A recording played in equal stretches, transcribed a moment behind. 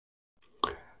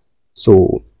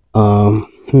So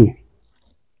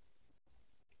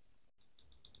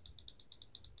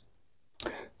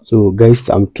so guys,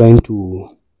 I'm trying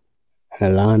to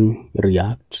learn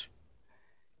React,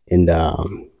 and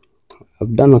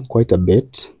I've done quite a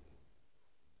bit.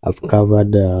 I've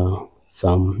covered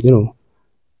some,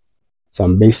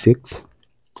 some basics.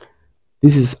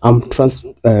 This is I'm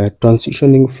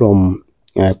transitioning from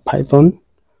Python,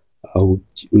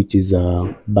 which is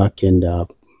a backend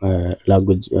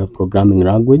language, programming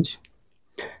language.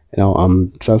 Now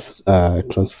I'm transferring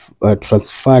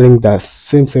the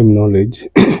same knowledge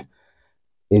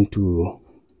into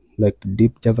like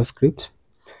deep JavaScript,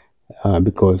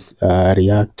 because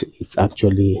React is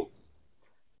actually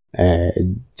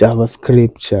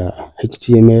JavaScript,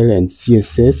 HTML, and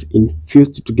CSS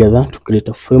infused together to create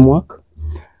a framework.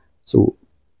 So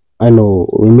I know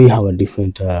we may have a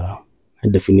different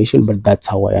definition, but that's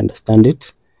how I understand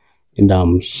it, and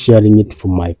I'm sharing it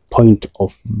from my point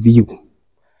of view.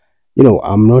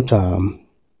 I'm not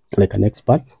like an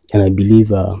expert, and I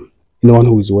believe anyone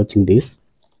who is watching this,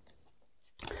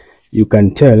 you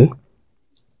can tell,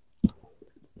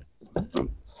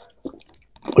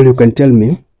 or you can tell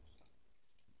me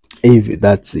if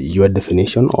that's your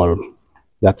definition or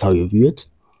that's how you view it.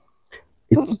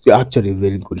 It's actually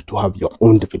very good to have your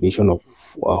own definition of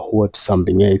what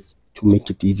something is, to make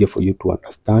it easier for you to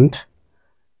understand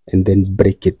and then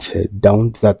break it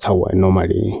down. That's how I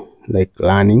normally like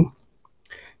learning.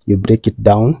 You break it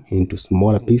down into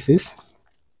smaller pieces,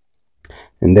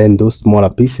 and then those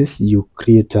smaller pieces you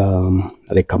create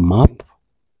like a map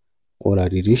or a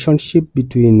relationship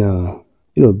between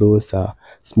those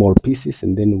small pieces,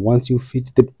 and then once you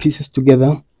fit the pieces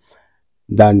together,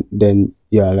 then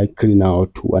you're likely now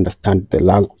to understand the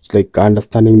language, like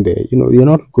understanding the, you're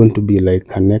not going to be like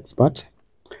an expert,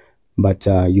 but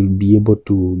you'll be able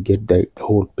to get the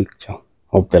whole picture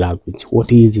of the language.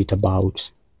 What is it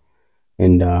about?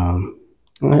 And I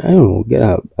don't know, get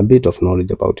a bit of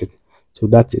knowledge about it. So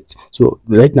that's it. So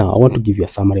right now I want to give you a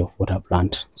summary of what I've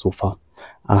learned so far.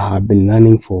 I have been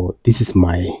learning for, this is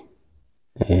my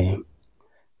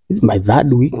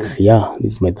third week. Yeah,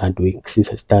 this is my third week since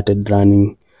I started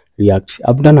learning React.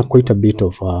 I've done quite a bit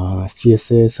of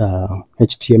CSS,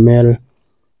 HTML,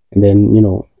 and then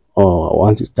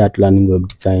once you start learning web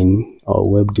design or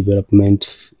web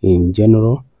development in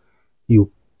general, you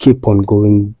keep on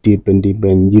going deep and deep,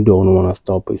 and you don't want to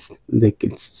stop. It's like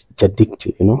it's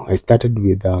addictive. I started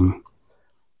with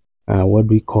what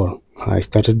do we call, I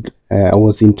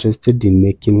was interested in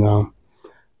making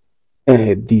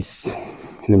this.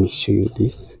 Let me show you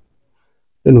this. I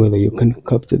don't know whether you can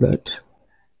capture that.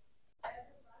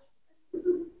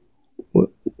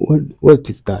 What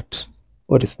is that?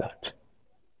 What is that?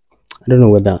 I don't know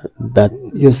whether that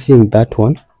you're seeing that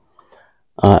one.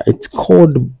 It's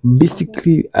called,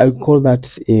 basically I call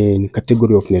that in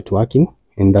category of networking,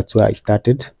 and that's where I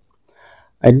started.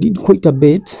 I did quite a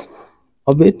bit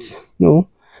of it,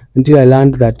 until I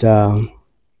learned that I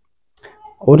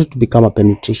wanted to become a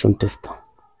penetration tester.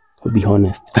 To be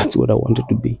honest, that's what I wanted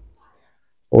to be.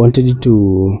 I wanted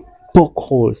to poke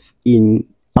holes in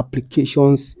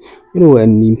applications,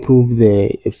 and improve the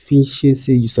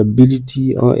efficiency,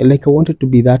 usability. Like I wanted to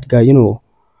be that guy.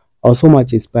 I was so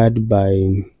much inspired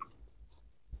by,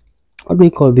 what do we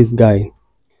call this guy?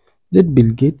 Is it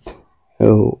Bill Gates?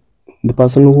 The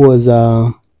person who was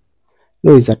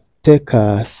is a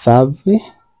savvy.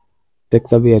 Tech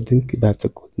savvy, I think that's a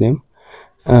good name.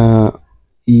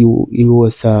 He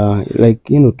was like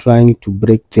trying to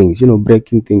break things,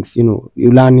 breaking things, you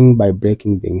learning by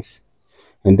breaking things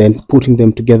and then putting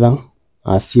them together,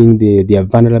 seeing their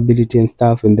vulnerability and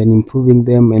stuff, and then improving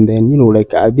them, and then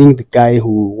like being the guy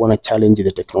who want to challenge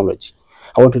the technology.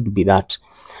 I wanted to be that.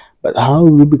 But how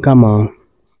do you become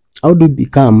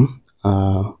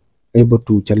able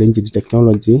to challenge the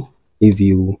technology if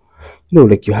you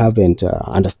like you haven't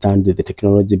understand the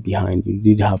technology behind? You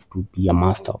did have to be a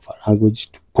master of a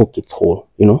language to poke its hole,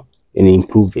 and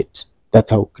improve it.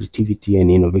 That's how creativity and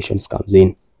innovations comes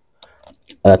in.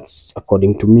 That's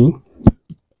according to me.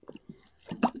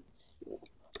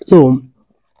 So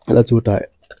that's what I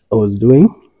was doing,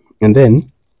 and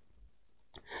then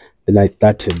I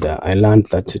started. I learned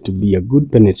that to be a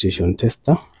good penetration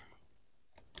tester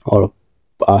or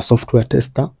a software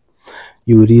tester,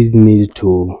 you really need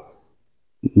to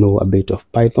know a bit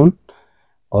of Python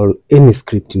or any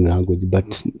scripting language,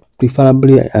 but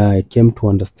preferably I came to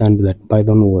understand that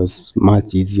Python was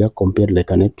much easier compared like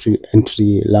an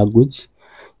entry language.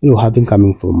 Having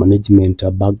coming from management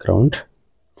background,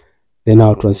 then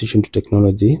I'll transition to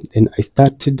technology. Then I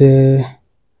started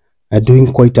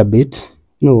doing quite a bit.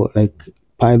 Like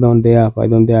Python there.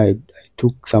 I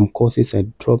took some courses. I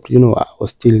dropped. I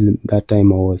was still that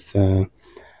time. I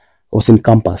was in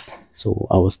campus, so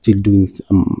I was still doing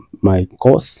my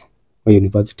course, my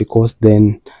university course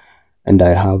then, and I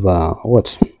have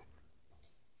what.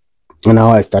 And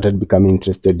now I started becoming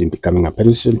interested in becoming a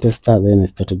penetration tester. Then I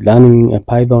started learning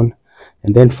Python,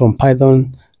 and then from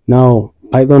Python, now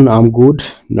Python I'm good.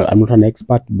 No, I'm not an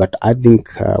expert, but I think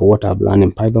what I've learned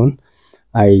in Python,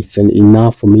 it's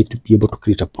enough for me to be able to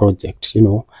create a project.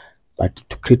 But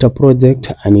to create a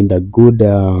project, I need a good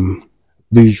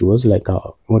visuals, like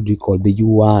what do you call the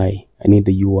UI? I need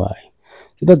the UI.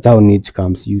 So that's how niche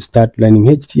comes. You start learning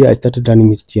HTML. I started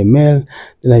learning HTML.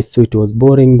 Then I saw it was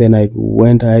boring. Then I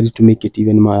went ahead to make it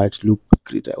even much look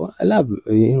great. I love,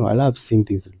 I love seeing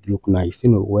things that look nice.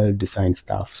 Well designed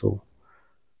stuff. So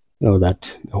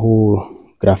that the whole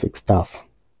graphic stuff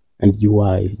and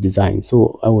UI design.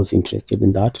 So I was interested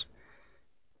in that.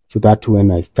 So that when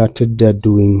I started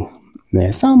doing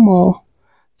some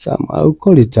I would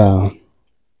call it a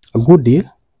good deal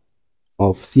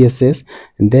of CSS,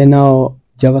 and then now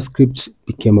JavaScript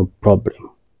became a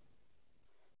problem.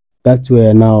 That's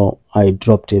where now I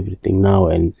dropped everything now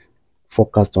and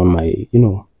focused on my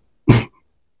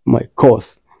my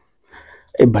course.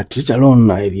 But later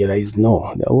on I realized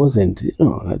no, there wasn't,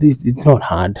 it's not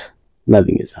hard.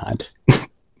 Nothing is hard.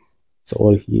 It's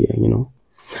all here.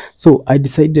 So I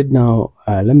decided now,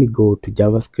 let me go to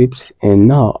JavaScript, and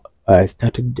now I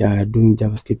started doing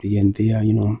JavaScript here and there.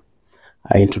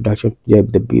 Introduction to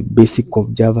the basic of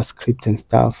JavaScript and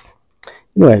stuff.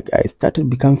 I started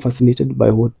becoming fascinated by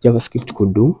what JavaScript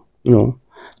could do.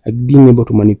 Like being able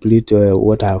to manipulate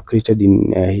what I have created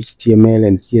in HTML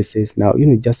and CSS. Now,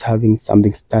 just having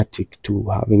something static to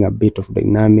having a bit of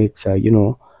dynamics.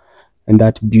 And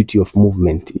that beauty of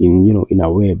movement in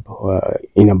a web,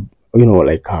 in a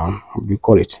like what do you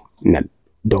call it, in a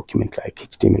document like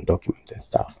HTML document and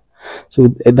stuff. So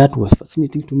that was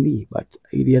fascinating to me, but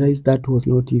I realized that was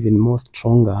not even more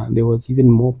stronger. There was even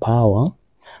more power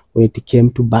when it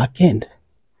came to backend.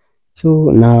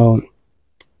 So now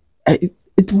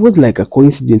it was like a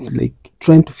coincidence, like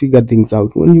trying to figure things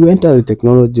out. When you enter the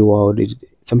technology world,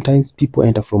 sometimes people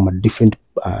enter from a different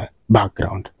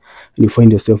background, and you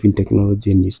find yourself in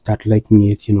technology and you start liking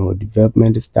it,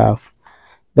 development stuff.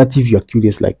 That's if you're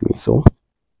curious like me. So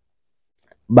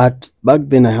but back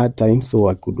then I had time, so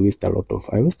I wasted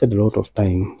a lot of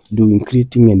time doing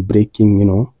creating and breaking.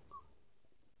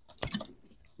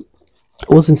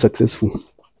 I wasn't successful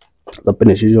as a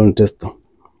penetration tester.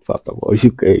 First of all,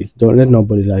 you guys, don't let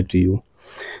nobody lie to you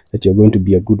that you're going to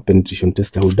be a good penetration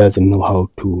tester who doesn't know how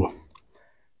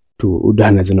who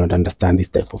does not understand this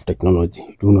type of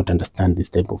technology, do not understand this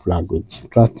type of language.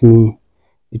 Trust me,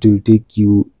 it will take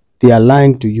you. They are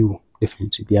lying to you.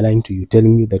 Definitely, they are lying to you,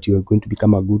 telling you that you are going to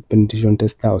become a good penetration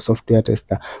tester or software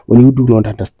tester when you do not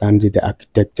understand the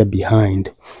architecture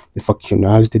behind, the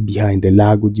functionality behind, the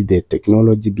language, the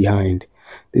technology behind.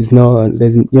 You're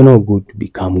not going to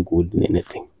become good in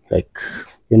anything. Like,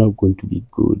 you're not going to be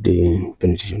good in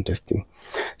penetration testing.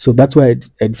 So that's why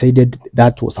I decided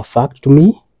that was a fact to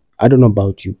me. I don't know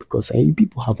about you, because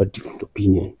people have a different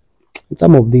opinion. And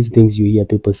some of these things you hear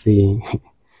people saying,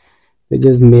 they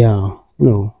just mere,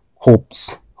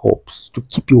 hopes to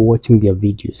keep you watching their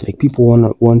videos. Like,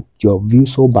 people want your view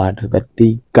so bad that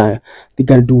they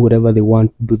can do whatever they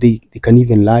want to do. They can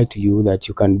even lie to you that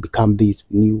you can become this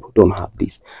when you don't have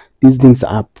this. These things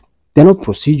they're not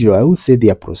procedural. I would say they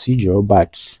are procedural,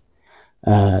 but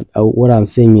what I'm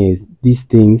saying is these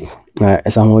things are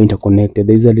somehow interconnected.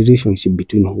 There's a relationship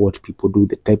between what people do,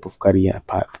 the type of career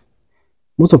path.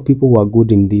 Most of people who are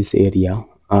good in this area,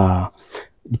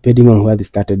 depending on where they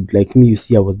started, like me, you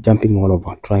see, I was jumping all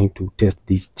over trying to test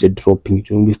this, dropping,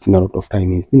 wasting a lot of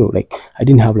time. Like I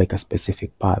didn't have like a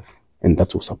specific path, and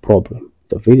that was a problem.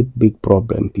 It's a very big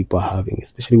problem people are having,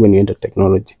 especially when you enter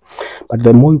technology. But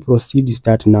the more you proceed, you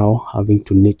start now having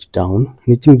to niche down.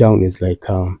 Niching down is like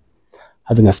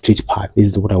having a straight path. This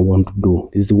is what I want to do.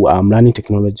 This is what I'm learning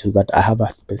technology, so that I have a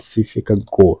specific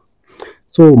goal.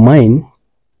 So mine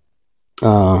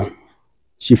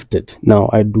shifted. Now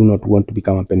I do not want to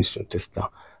become a penetration tester. I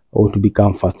want to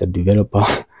become faster developer.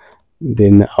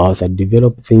 Then as I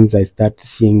develop things, I start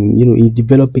seeing, in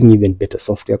developing even better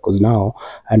software, because now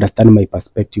I understand my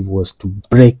perspective was to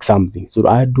break something. So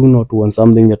I do not want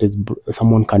something that is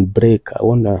someone can break. I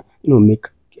want to, make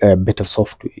better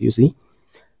software, you see.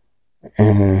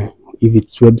 If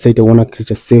it's website, I want to create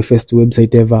a safest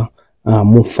website ever,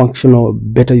 more functional,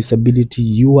 better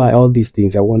usability, UI, all these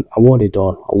things. I want it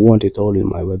all. I want it all in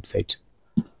my website.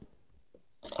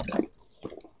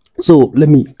 So let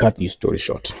me cut this story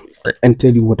short. and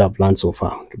tell you what I've learned so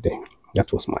far today.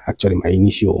 That was actually my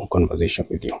initial conversation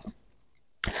with you.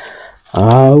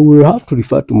 I will have to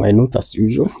refer to my notes as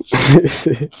usual.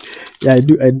 Yeah, I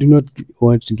do not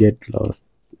want to get lost.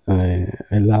 I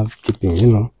love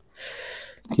keeping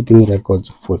records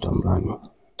of what I'm learning.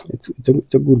 It's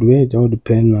a good way. It all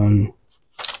depends on.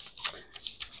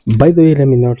 By the way, let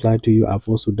me not lie to you. I've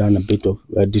also done a bit of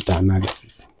data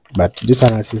analysis, but data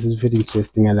analysis is very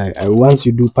interesting. And once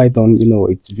you do Python,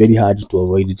 it's very hard to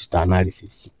avoid data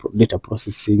analysis, data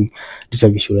processing, data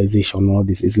visualization. All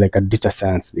this is like a data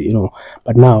science,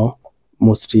 But now,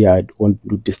 mostly I want to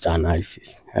do data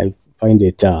analysis. I find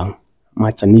it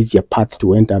much an easier path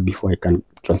to enter before I can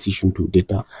transition to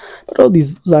data. But all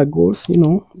those are goals,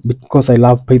 because I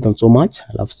love Python so much.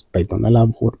 I love Python. I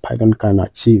love what Python can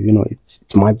achieve.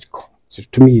 It's magical. So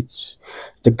to me, it's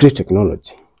a great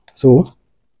technology. So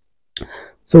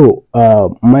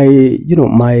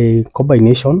my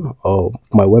combination of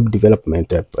my web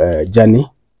development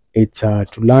journey, it's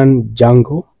to learn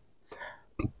Django,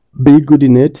 be good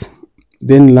in it,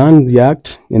 then learn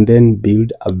React, and then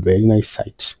build a very nice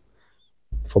site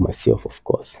for myself, of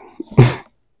course.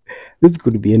 This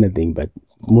could be anything, but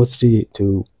mostly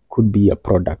could be a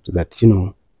product that,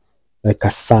 like a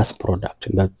SaaS product.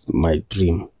 And that's my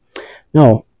dream.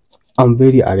 Now, I'm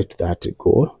very early to that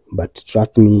goal, but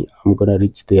trust me, I'm gonna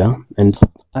reach there. And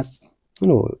as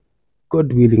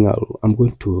God willing, I'm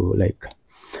going to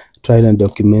try and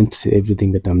document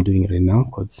everything that I'm doing right now,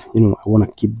 because I want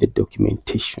to keep the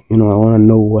documentation. I want to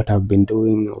know what I've been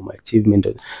doing, or my achievement.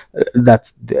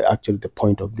 That's actually the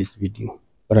point of this video.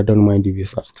 But I don't mind if you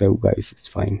subscribe, guys. It's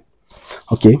fine.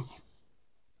 Okay.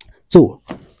 So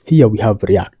here we have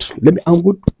React. I'm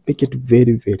going to make it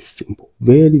very, very simple.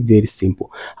 Very, very simple.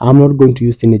 I'm not going to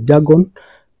use any jargon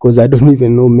because I don't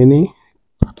even know many.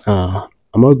 I'm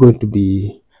going to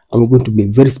be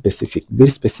very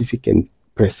specific and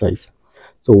precise.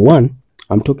 So one,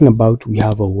 I'm talking about, we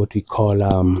have what we call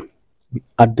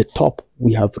at the top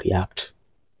we have React.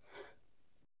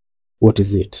 What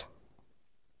is it?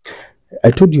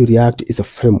 I told you React is a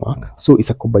framework, so it's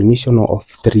a combination of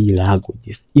 3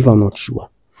 languages, if I'm not sure.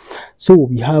 So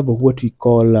we have what we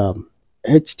call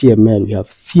HTML, we have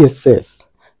CSS,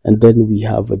 and then we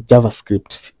have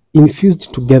JavaScript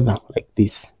infused together like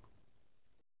this.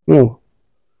 It's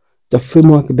a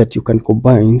framework that you can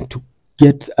combine to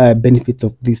get benefits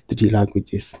of these 3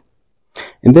 languages.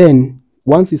 And then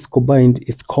once it's combined,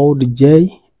 it's called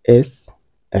JSX.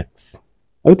 Are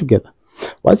we together?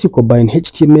 Once you combine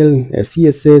HTML,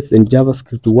 CSS, and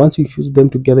JavaScript, once you fuse them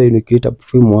together and you create a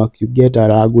framework, you get a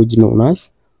language known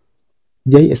as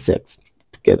JSX.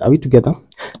 Together, are we together?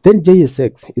 Then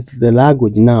JSX is the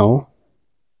language now.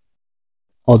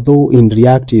 Although in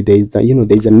React there is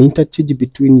there's an interchange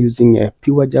between using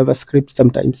pure JavaScript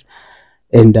sometimes,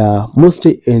 and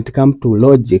mostly when it comes to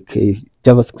logic,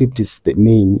 JavaScript is the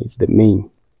main. It's the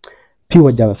main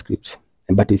pure JavaScript,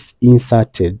 but it's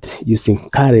inserted using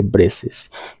curly braces.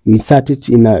 You insert it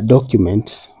in a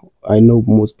document. I know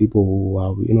most people who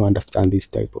understand this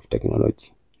type of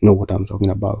technology know what I'm talking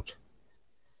about.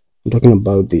 I'm talking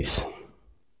about this.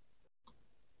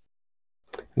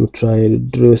 I'm trying to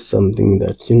draw something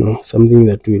that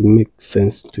will make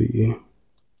sense to you.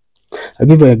 I'll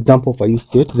give you an example for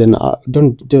useState, then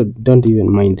don't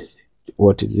even mind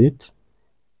what is it,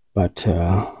 but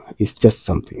it's just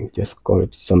something. Just call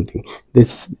it something.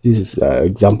 This is an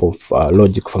example of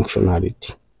logic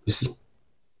functionality. You see,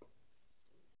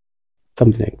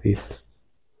 something like this.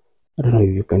 I don't know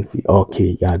if you can see.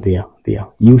 Okay, yeah, there.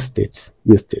 useState.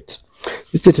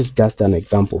 useState is just an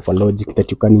example of a logic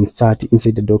that you can insert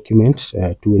inside the document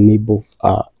to enable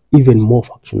even more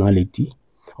functionality,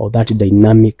 or that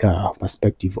dynamic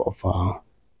perspective of a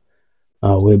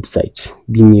website,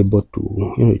 being able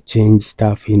to change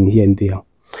stuff in here and there.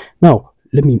 Now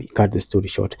let me cut the story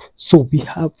short. So we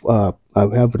have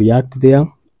React there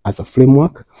as a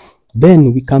framework.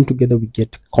 Then we come together, we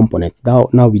get components.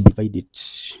 Now we divide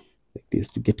it like this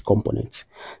to get components.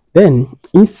 Then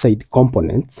inside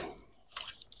components,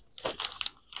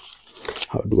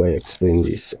 how do I explain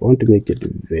this? I want to make it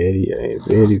very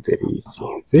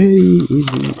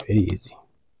easy.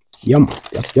 Yep.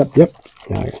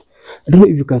 I don't know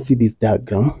if you can see this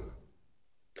diagram.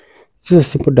 This is a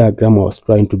simple diagram I was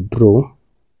trying to draw.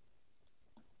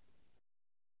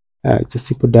 It's a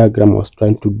simple diagram I was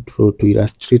trying to draw to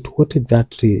illustrate what is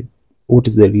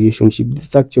the relationship. This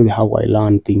is actually how I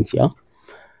learn things, yeah.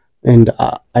 And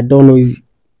I don't know if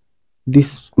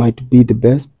this might be the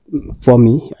best for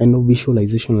me. I know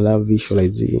visualization. I love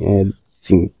visualizing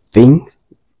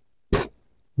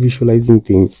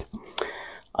things.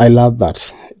 I love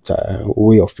that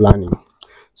way of learning.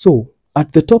 So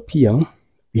at the top here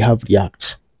we have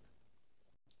React.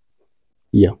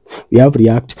 Yeah, we have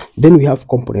React, then we have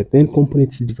component. Then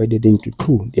components is divided into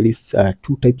two. There is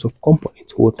two types of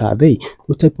components. What are they?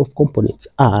 What type of components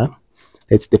are,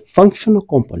 that's the functional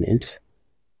component,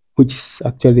 which is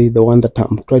actually the one that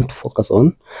I'm trying to focus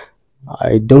on.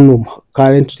 I don't know,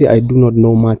 currently I do not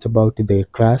know much about the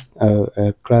class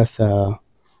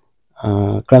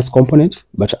component,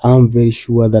 but I'm very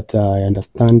sure that I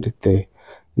understand the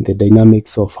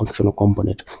dynamics of functional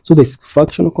component. So there's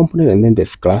functional component and then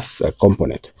there's class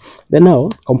component. Then now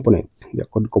components, they're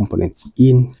called components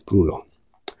in plural.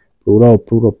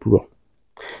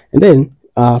 And then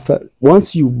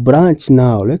once you branch,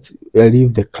 now let's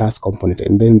leave the class component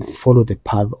and then follow the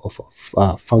path of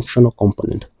functional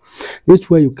component. This is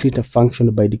where you create a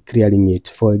function by declaring it.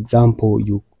 For example,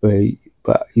 you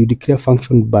declare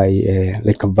function by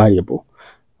like a variable.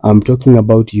 I'm talking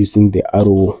about using the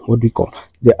arrow, what do we call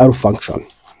the arrow function?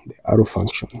 The arrow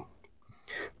function.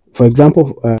 For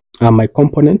example, my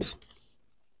component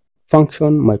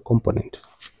function, my component.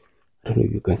 I don't know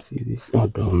if you can see this. I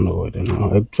don't know.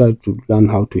 I've tried to learn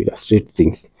how to illustrate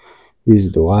things. This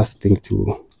is the worst thing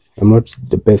to. I'm not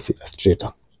the best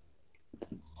illustrator.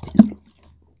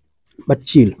 But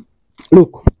chill.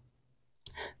 Look,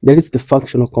 there is the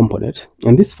functional component,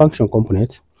 and this functional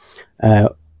component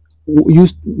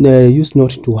used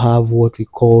not to have what we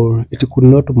call, it could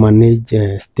not manage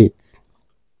states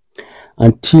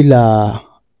until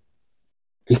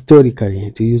historically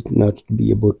it used not to be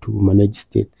able to manage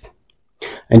states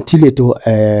until it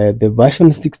the version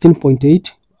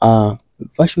 16.8.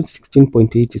 Version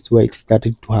 16.8 is where it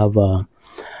started to have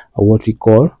what we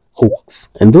call hooks,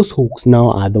 and those hooks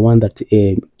now are the one that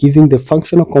giving the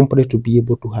functional component to be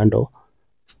able to handle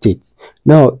states.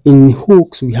 Now in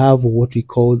hooks we have what we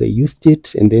call the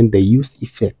useState and then the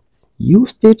useEffect.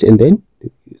 UseState and then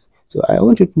so I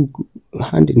wanted to go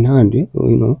hand in hand, you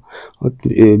know, how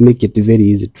to make it very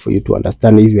easy for you to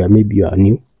understand if you are maybe you are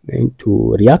new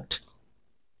to React.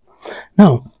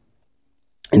 Now,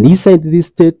 and inside this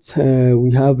state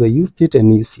we have the useState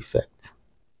and useEffect.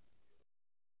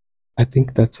 I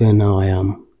think that's where now I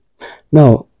am.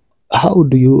 Now, how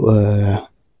do you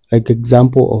like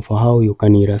example of how you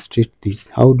can illustrate this?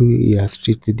 How do you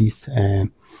illustrate this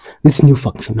this new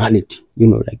functionality? You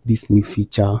know, like this new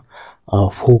feature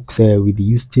of hooks with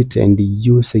the useState and the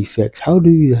useEffect. How do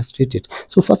you illustrate it?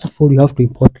 So first of all, you have to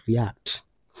import React.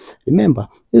 Remember,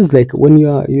 this is like when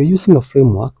you're using a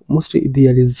framework, mostly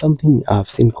there is something I've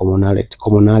seen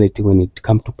commonality when it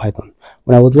comes to Python.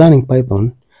 When I was learning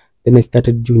Python, then I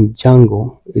started doing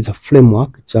Django. It's a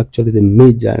framework. It's actually the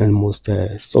major and most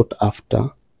sought after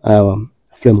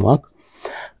framework.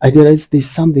 I realized there's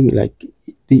something like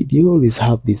they always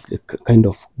have this like kind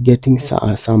of getting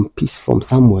some piece from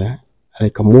somewhere,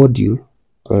 like a module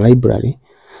or a library.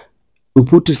 You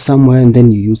put it somewhere and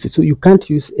then you use it. So you can't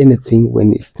use anything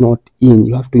when it's not in.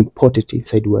 You have to import it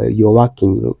inside where you're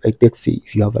working. You know, like let's say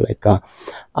if you have like a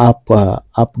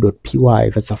app.py,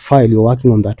 that's a file, you're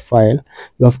working on that file,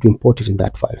 you have to import it in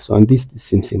that file. So and this is the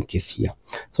same case here.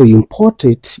 So you import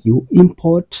it, you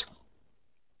import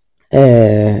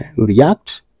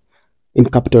React in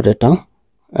capital letter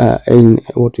in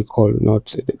what we call not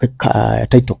the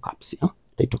title caps. Yeah,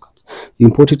 title caps. You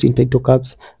import it in title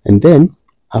caps, and then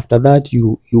after that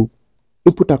you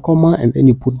put a comma and then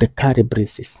you put the curly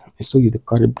braces. I show you the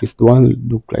curly braces. The one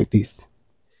look like this.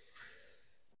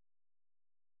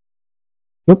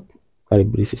 Yep, curly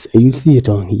braces. And you'll see it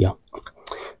on here.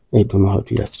 I don't know how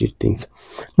to illustrate things.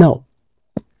 Now,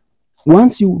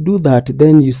 once you do that,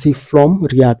 then you see from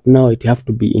React. Now it have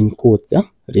to be in quotes. Yeah,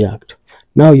 React.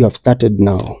 Now you have started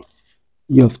now.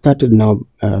 You have started now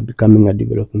becoming a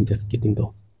developer. I'm just kidding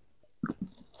though.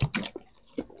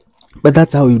 But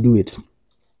that's how you do it.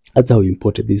 That's how you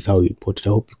import it. This is how you import it. I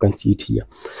hope you can see it here.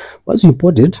 Once you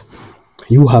import it,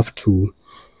 you have to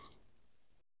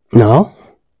now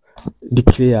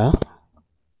declare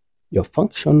your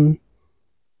function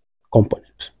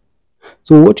component.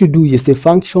 So what you do, you say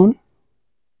function,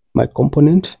 my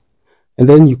component, and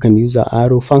then you can use an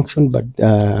arrow function, but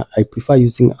I prefer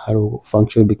using arrow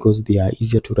function because they are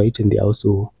easier to write and they are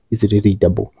also easily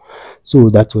readable. So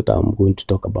that's what I'm going to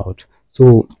talk about.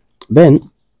 So then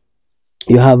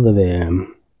you have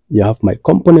my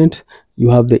component, you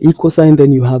have the equal sign,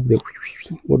 then you have the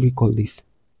what do we call this?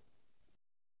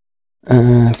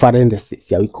 Parentheses.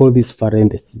 Yeah, we call this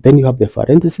parentheses. Then you have the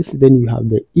parentheses, then you have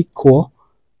the equal.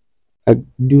 I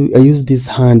use this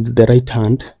hand, the right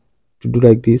hand, to do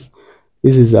like this.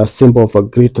 This is a symbol of a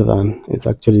greater than. It's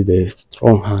actually the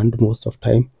strong hand most of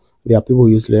time. There are people who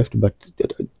use left, but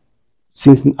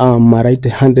since I'm a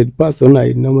right-handed person,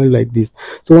 I normally like this.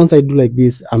 So once I do like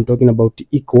this, I'm talking about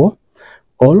equal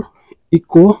or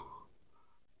equal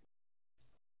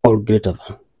or greater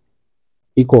than,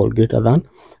 equal or greater than.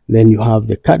 Then you have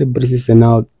the curly braces, and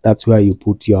now that's where you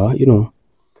put your,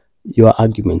 your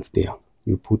arguments there.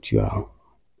 You put your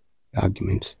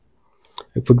arguments.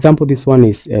 Like for example, this one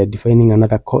is defining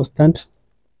another constant,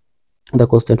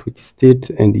 which is state,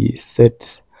 and is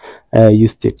set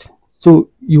useState. So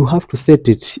you have to set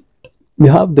it.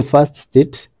 You have the first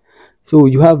state. So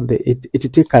you have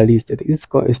it take a list.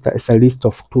 It's a list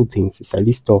of two things. It's a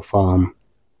list of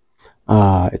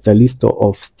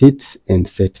states and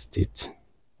set state.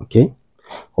 Okay,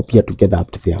 hope you're together up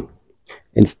to there.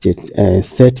 And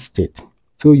set state.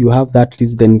 So you have that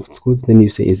list, then you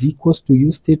say is equals to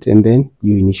useState, and then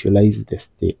you initialize the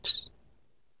state.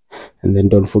 And then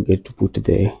don't forget to put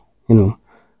the,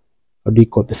 what do you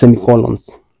call the semicolons.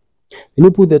 Then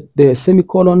you put the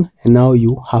semicolon, and now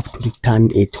you have to return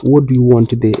it. What do you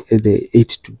want the it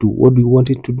to do? What do you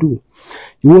want it to do?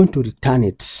 You want to return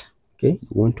it. Okay, you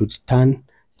want to return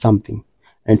something,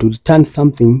 and to return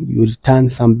something, you return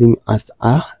something as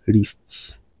a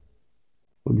list.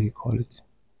 What do you call it?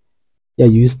 Yeah,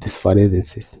 you use this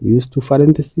parenthesis. You use two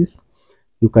parentheses.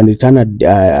 You can return a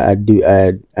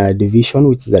division,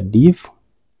 which is a div.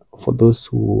 For those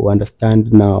who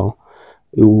understand now,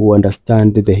 you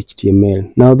understand the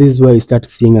HTML. Now this is where you start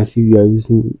seeing as if you are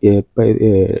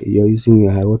using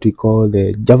what we call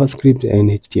the JavaScript and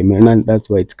HTML, and that's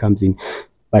why it comes in.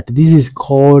 But this is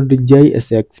called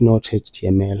JSX, not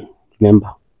HTML.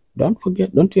 Remember,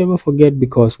 don't you ever forget,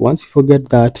 because once you forget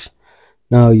that,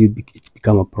 now it's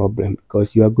become a problem,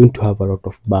 because you are going to have a lot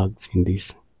of bugs in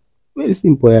this. Very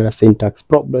simple error syntax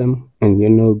problem, and you're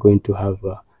not going to have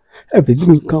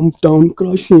everything come down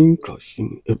crashing,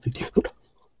 everything.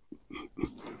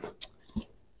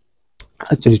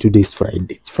 Actually, today is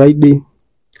Friday. It's Friday,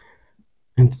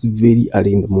 and it's very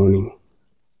early in the morning.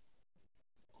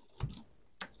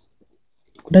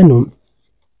 But I know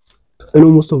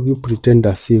most of you pretend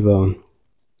as if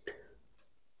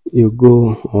you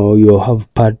go or you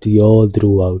have party all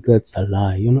throughout. That's a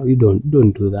lie. You don't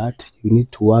do that. You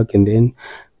need to work, and then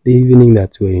the evening,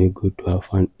 that's when you go to have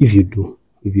fun. If you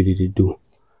really do.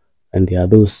 And there are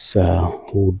those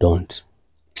who don't.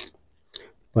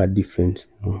 But different.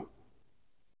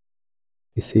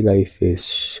 You see, life is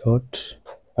short.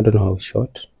 I don't know how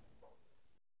short.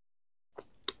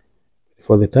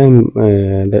 For the time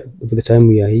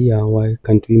we are here, why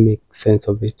can't we make sense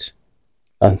of it?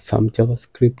 And some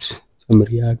JavaScript, some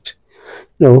React.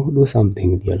 Do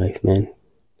something with your life, man.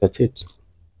 That's it.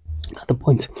 That's the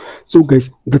point. So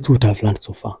guys, that's what I've learned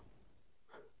so far.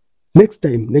 Next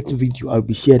video, I'll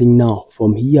be sharing now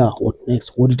from here. What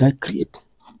next? What did I create?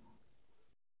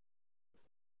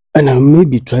 And I'll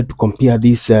maybe try to compare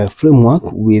this framework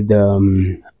with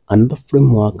another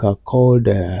framework called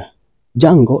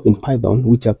Django in Python,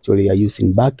 which actually I use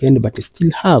in backend, but I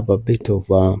still have a bit of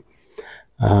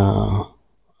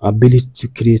ability to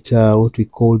create what we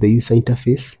call the user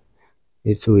interface.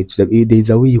 So there's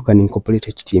a way you can incorporate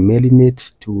HTML in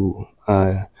it, to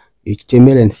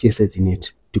HTML and CSS in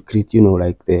it, to create,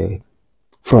 like the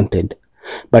front end.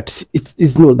 But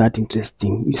it's not that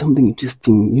interesting. It's something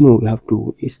interesting, you have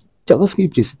to.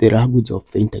 JavaScript is the language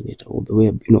of the internet or the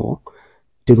web.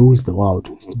 It rules the world.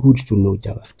 It's good to know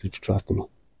JavaScript. Trust me.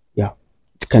 Yeah,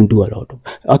 it can do a lot.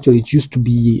 Actually, it used to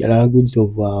be a language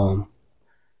of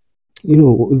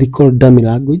they call dummy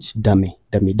language. Dummy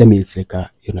is like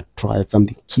a try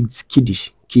something kids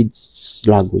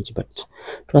language. But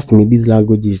trust me, this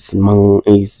language is no.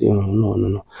 This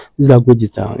language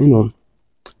is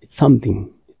it's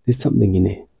something. There's something in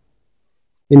it.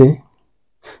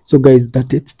 So guys,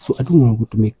 that's it. So I don't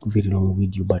want to make a very long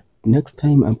video, but next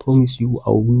time I promise you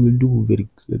we will do very,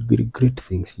 very great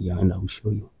things here, and I will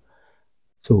show you.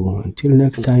 So until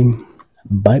next time,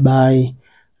 bye bye.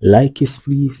 Like is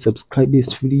free, subscribe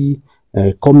is free,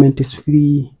 comment is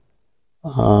free,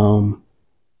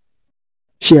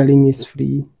 sharing is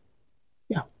free.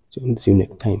 Yeah, so see you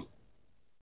next time.